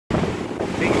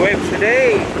Big waves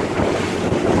today.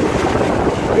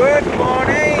 Good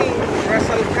morning,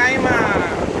 Rasal khaimah.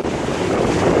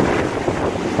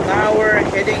 Now we're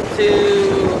heading to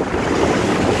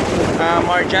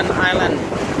Marjan Island.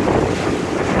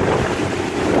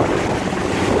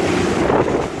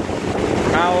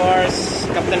 Our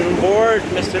captain on board,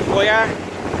 Mr. Koya,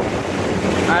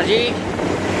 Aji,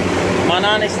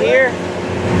 Manan is here.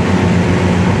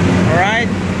 All right.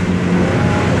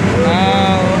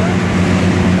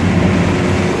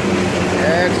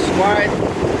 It's quite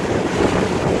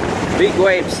big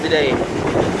waves today,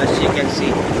 as you can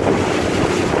see.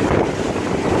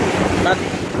 But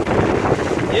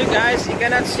you guys, you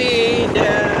cannot see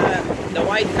the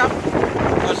white cup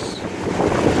because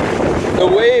the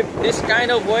wave, this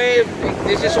kind of wave,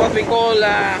 this is what we call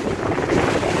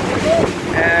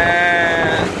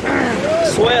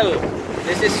swell.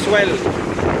 This is swell.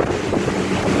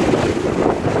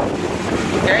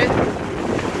 Okay.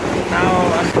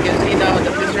 Now, as you can see now,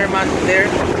 the fisherman's there.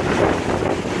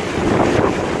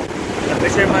 The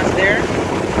fisherman's there.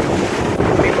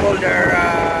 People they're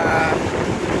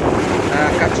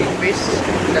catching fish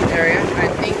in that area. I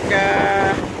think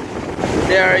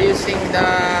they are using the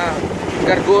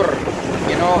gargur.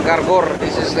 You know, gargur.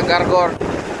 This is the gargur.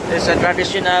 It's a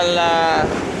traditional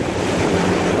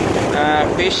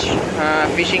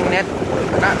fishing net.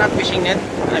 Not fishing net.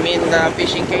 I mean the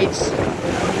fishing cage.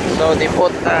 So they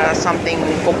put something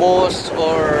kubos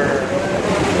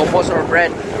or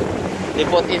bread. They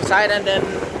put inside, and then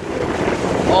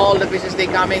all the fishes they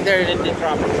come in there and they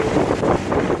drop.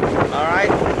 All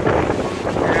right.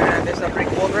 And there's a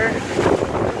breakwater.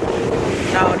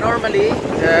 Now normally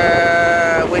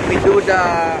when we do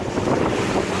the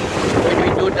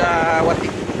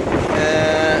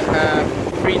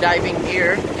free diving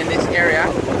here in this area,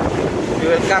 we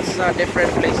will catch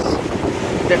different places,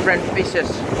 different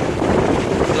fishes,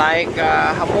 like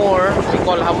hamor. We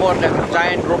call hamor the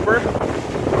giant grouper,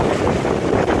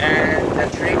 and the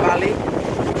tree valley.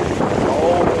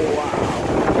 Oh wow.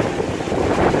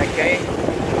 Okay.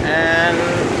 And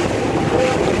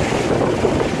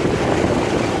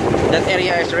that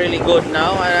area is really good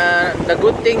now. The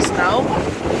good things now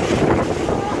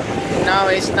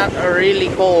it's not really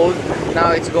cold.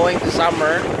 Now it's going to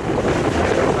summer,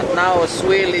 but now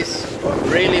swell is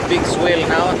really big swell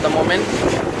now at the moment.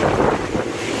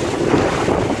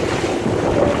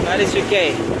 That is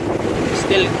okay.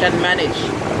 Still can manage.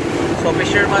 So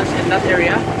fishermen in that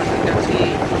area, as you can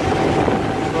see.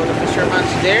 So the fishermen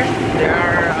there, they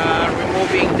are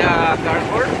removing the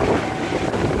gargur.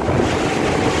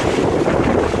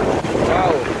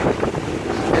 Wow,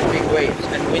 and big waves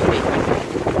and windy.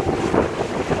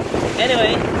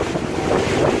 Anyway,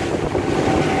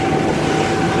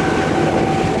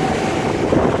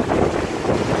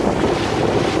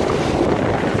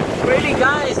 really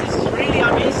guys, this is really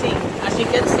amazing. As you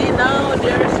can see now,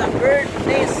 there's a bird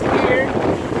nest here,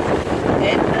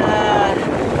 and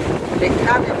the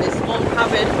cabin, the small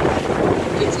cabin,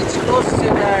 it's close to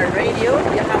the radio.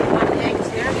 You have one egg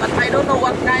there, but I don't know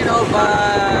what kind of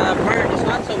bird this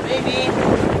one. So maybe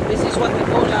this is what we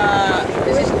call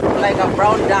this is like a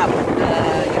brown dove,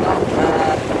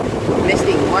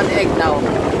 nesting one egg now.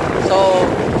 So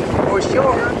for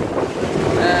sure,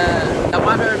 the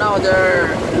mother now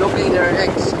they're looking their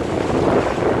eggs.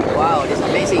 Wow, this is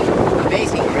amazing,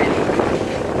 amazing really.